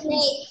constrictor.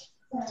 Snape.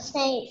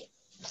 Snape.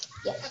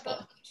 A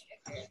boa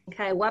constrictor.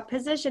 Okay, what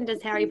position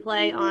does Harry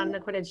play on the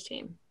Quidditch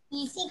team?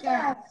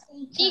 Seeker.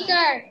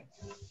 Seeker.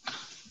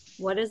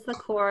 What is the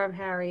core of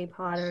Harry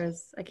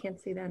Potter's? I can't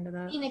see the end of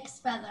that. Phoenix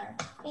feather.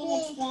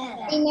 Phoenix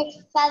feather. Phoenix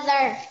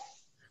feather.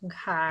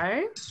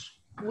 Okay.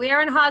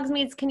 Where in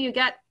Hogsmeade can you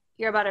get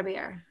your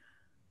butterbeer?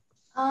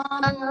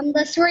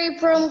 The 3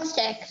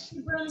 broomsticks.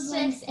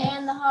 Broomsticks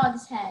and the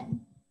hogshead.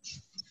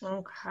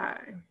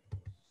 Okay.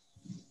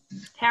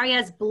 Harry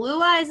has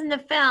blue eyes in the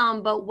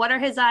film, but what are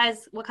his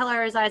eyes? What color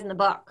are his eyes in the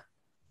book?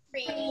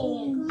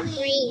 Green.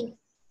 Green.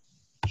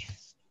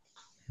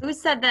 Who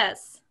said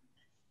this?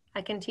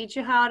 I can teach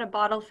you how to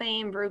bottle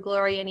fame, brew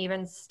glory, and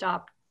even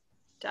stop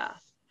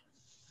death.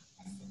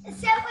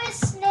 That was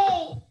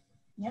Snape.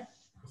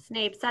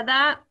 Snape said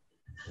that?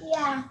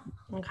 Yeah.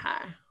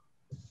 Okay.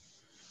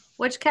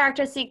 Which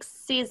character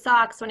sees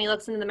socks when he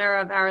looks into the mirror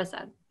of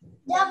Erised?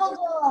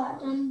 Dumbledore.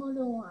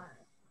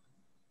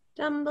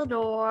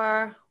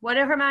 Dumbledore. What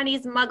do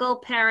Hermione's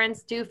muggle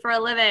parents do for a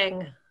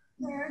living?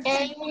 They're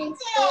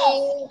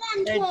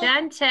They're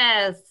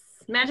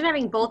dentists. Imagine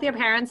having both your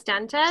parents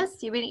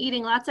dentists. You've been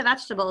eating lots of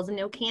vegetables and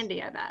no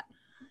candy, I bet.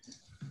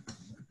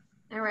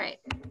 All right.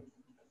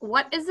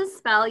 What is the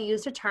spell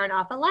used to turn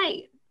off a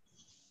light?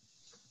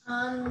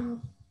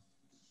 Lumos.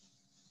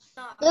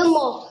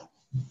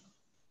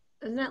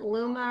 Isn't it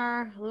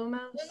Lumos?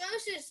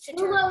 Lumos is to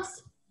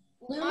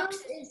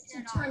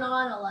turn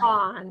on a light.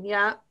 On,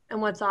 yeah.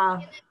 And what's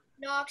off?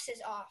 Nox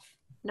is off.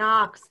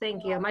 Knox,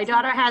 thank you. My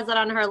daughter has it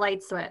on her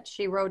light switch.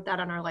 She wrote that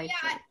on her light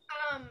Yeah, switch.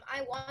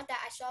 I want that.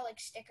 I saw like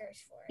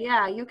stickers for it.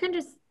 Yeah, you can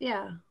just, you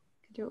can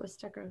do it with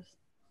stickers.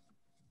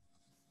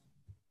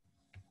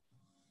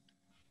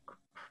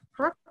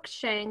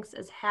 Crookshanks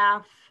is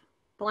half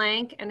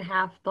blank and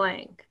half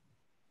blank.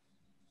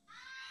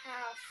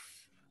 Half.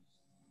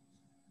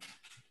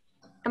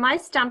 Am I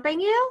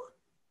stumping you?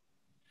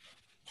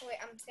 Wait,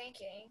 I'm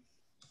thinking.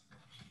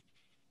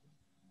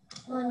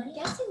 Well, I'm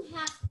guessing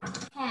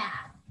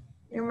half.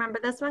 You remember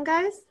this one,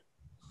 guys?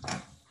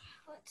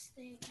 Let's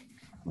think.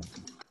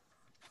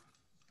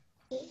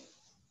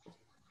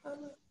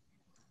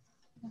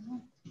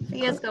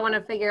 He is going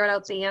to figure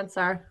out the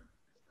answer.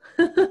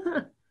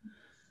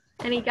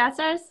 Any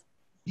guesses?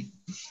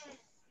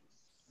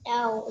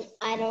 No,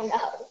 I don't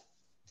know.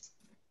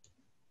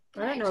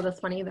 I don't know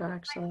this one either,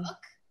 actually. My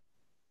book?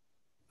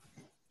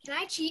 Can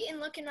I cheat and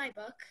look in my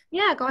book?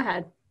 Yeah, go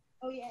ahead.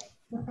 Oh yeah.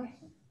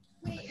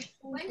 Wait,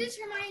 when does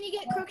Hermione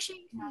get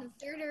Crookshanks? In the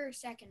 3rd or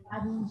 2nd?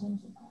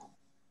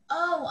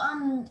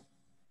 Oh,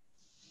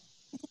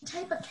 it's a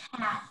type of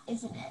cat,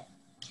 isn't it?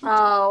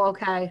 Oh,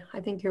 okay. I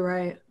think you're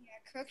right. Yeah,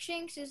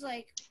 Crookshanks is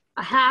like.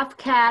 A half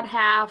cat,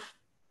 half.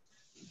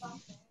 I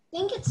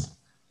think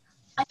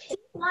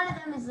one of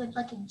them is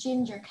like a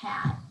ginger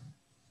cat.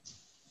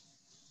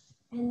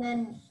 And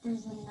then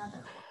there's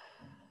another one.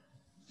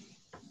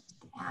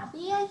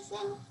 Tabby, I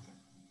think.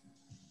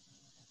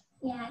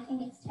 Yeah, I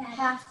think it's Tabby.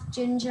 Half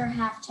ginger,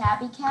 half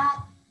tabby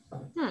cat.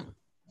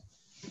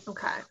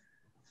 Okay.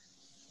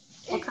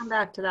 We'll come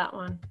back to that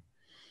one.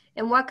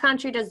 In what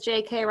country does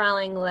J.K.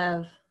 Rowling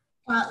live?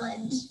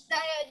 Scotland.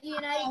 The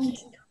United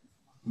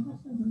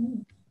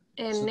Kingdom.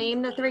 And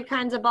name the 3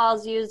 kinds of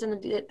balls used in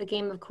the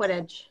game of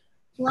Quidditch.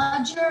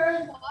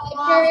 Bludger,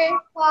 Roger,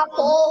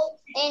 Quaffle,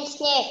 and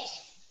Snitch.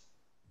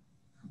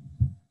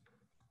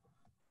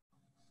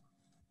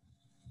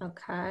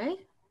 Okay.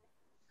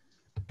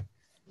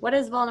 What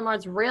is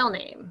Voldemort's real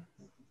name?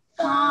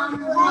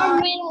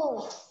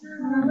 Riddle.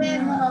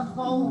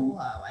 Riddle,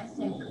 I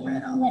think.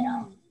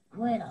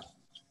 Riddle.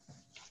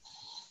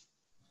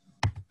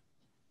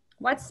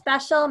 What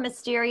special,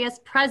 mysterious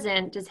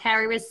present does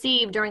Harry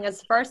receive during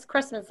his first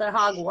Christmas at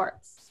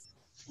Hogwarts?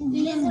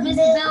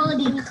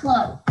 Invisibility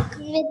cloak.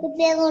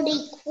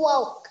 Invisibility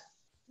cloak.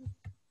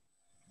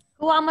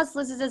 Who almost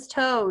loses his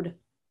toad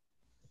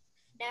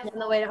Never. on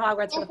the way to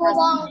Hogwarts for the Apple first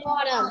time?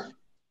 Longbottom.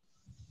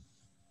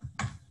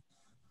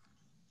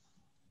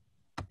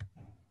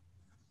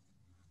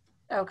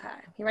 Okay.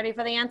 You ready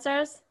for the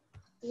answers?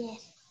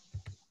 Yes.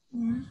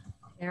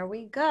 Here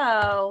we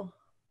go.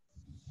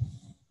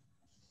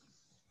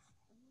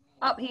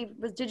 Oh,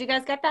 did you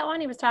guys get that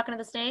one? He was talking to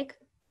the snake?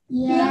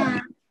 Yeah.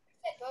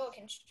 Boa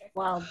constrictor.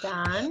 Well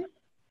done.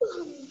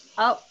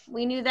 Oh,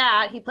 we knew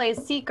that. He plays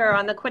seeker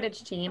on the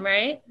Quidditch team,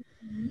 right?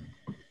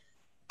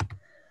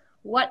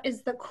 What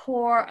is the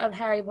core of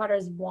Harry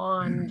Potter's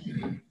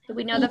wand? Do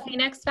we know the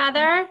phoenix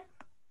feather?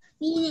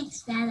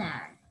 Phoenix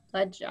feather.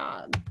 Good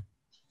job.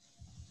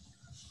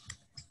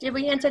 Did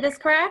we answer this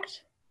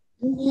correct?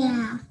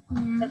 Yeah.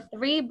 The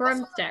 3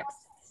 broomsticks.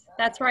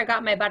 That's where I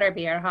got my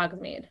butterbeer at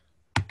Hogsmeade.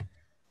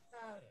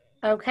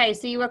 Okay,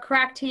 so you were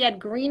correct. He had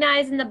green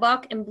eyes in the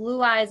book and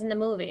blue eyes in the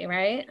movie,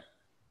 right?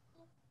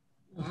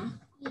 Yeah.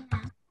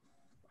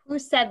 Who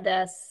said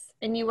this?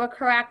 And you were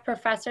correct,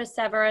 Professor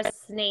Severus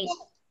Snape.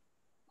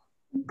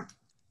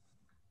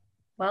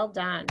 Well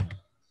done.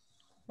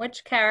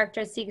 Which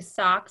character seeks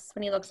socks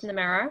when he looks in the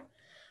mirror?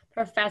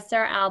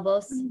 Professor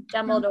Albus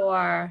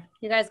Dumbledore.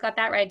 You guys got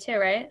that right too,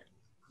 right?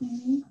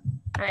 Mhm.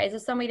 All right, is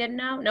this one we didn't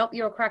know? Nope,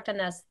 you were correct on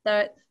this.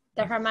 The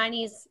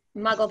Hermione's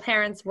Muggle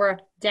parents were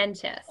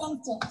dentists.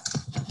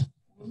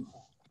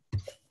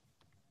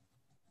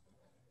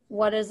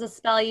 What is the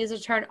spell used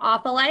to turn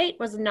off a light?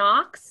 Was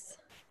Nox?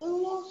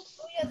 Oh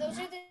yeah,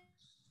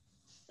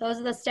 Those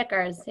are the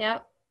stickers,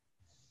 yep.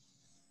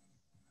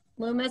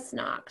 Loomis,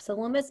 Nox. So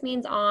Loomis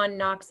means on,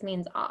 Nox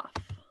means off.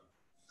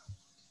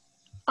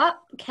 Oh,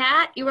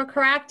 Kat, you were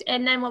correct.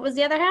 And then what was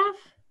the other half?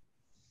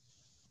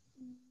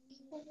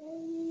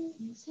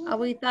 Oh,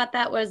 we thought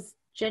that was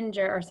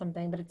ginger or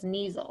something, but it's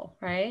Neasel,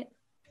 right?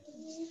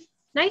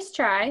 Nice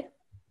try.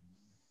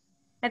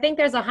 I think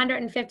there's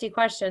 150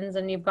 questions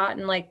and you've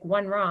gotten like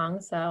 1 wrong,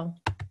 so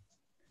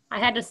I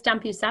had to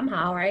stump you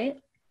somehow,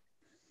 right?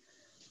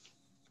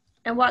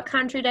 In what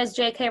country does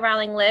J.K.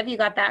 Rowling live? You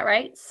got that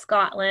right,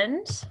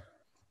 Scotland.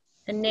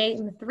 And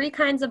name 3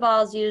 kinds of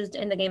balls used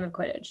in the game of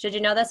Quidditch. Did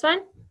you know this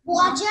one?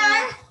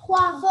 Water,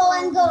 waffle,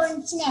 and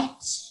golden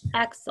snitch.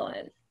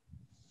 Excellent.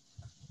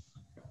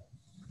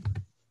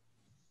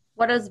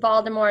 What is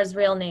Voldemort's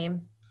real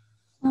name?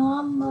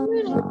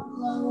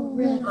 Marvolo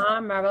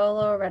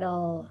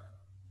Riddle.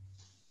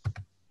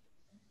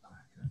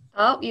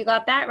 Oh, you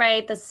got that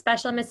right. The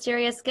special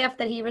mysterious gift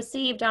that Harry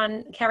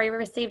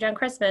received on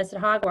Christmas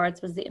at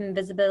Hogwarts was the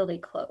invisibility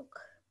cloak.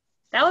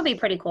 That would be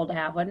pretty cool to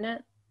have, wouldn't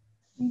it?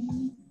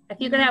 Mm-hmm. If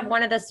you could have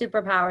one of the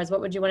superpowers, what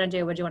would you want to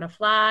do? Would you want to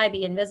fly,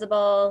 be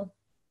invisible?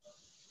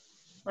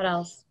 What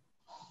else?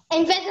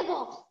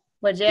 Invisible.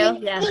 Would you?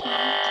 Yeah.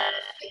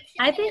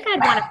 I think I'd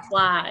want to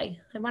fly.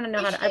 I want to know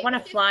I want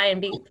to fly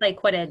and play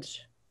Quidditch.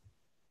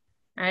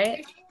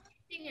 Right?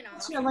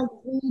 Like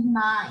read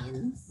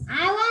minds.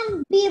 I want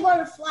to be able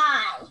to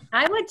fly.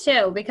 I would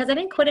too, because I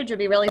think Quidditch would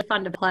be really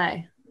fun to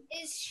play.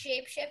 Is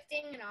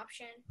shape-shifting an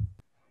option?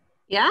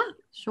 Yeah,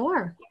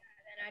 sure. Yeah,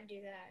 then I'd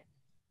do that.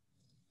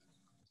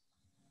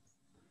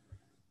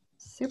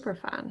 Super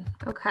fun.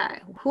 Okay.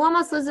 Who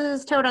almost loses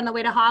his toad on the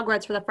way to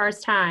Hogwarts for the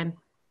first time?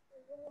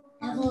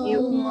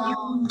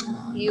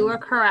 You were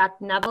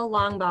correct. Neville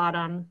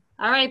Longbottom.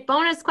 All right,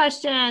 bonus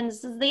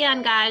questions. This is the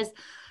end, guys.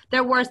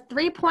 They're worth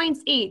 3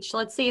 points each.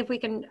 Let's see if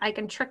I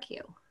can trick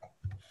you.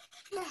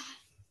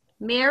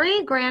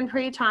 Mary Grand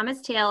Prix,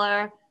 Thomas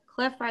Taylor,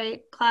 Cliff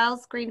Wright,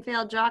 Clyles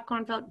Greenfield, Jock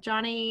Cornfield,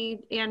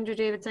 Johnny Andrew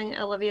Davidson,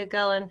 Olivia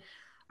Gillen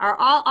are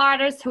all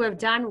artists who have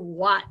done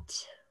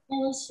what?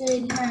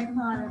 Illustrated Harry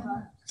Potter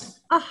books.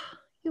 Oh,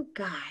 you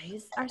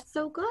guys are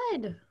so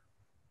good.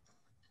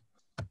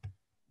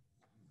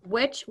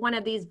 Which one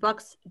of these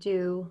books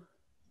do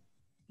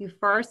you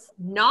first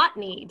not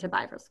need to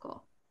buy for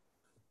school?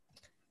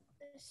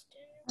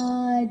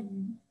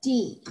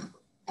 D,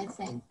 I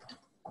think.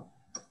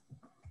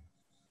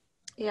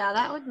 Yeah,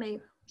 that would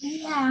make.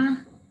 Yeah.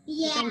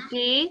 You think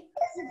D?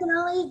 You can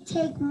only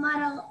take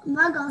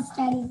Muggle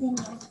studies in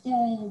your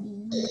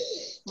 30.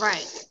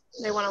 Right.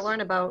 They want to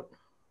learn about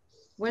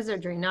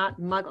wizardry, not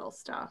Muggle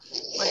stuff.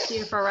 Let's see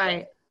if we're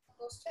right.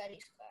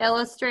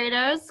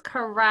 Illustrators,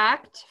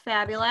 correct.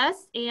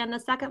 Fabulous. And the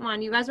second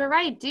one, you guys were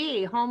right.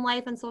 D, home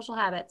life and social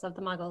habits of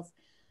the Muggles.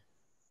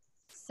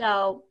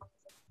 So,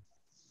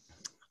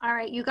 all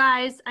right, you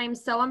guys, I'm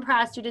so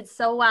impressed. You did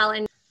so well.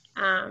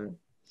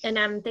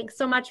 And thanks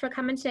so much for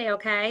coming today,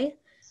 okay?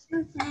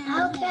 Okay.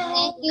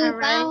 Thank you. All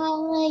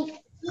right. Bye.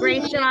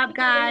 Great job,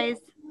 guys.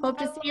 Hope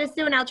to see you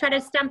soon. I'll try to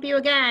stump you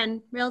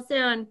again real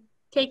soon.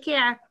 Take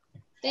care.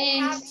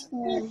 Thanks.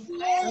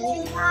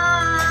 Bye.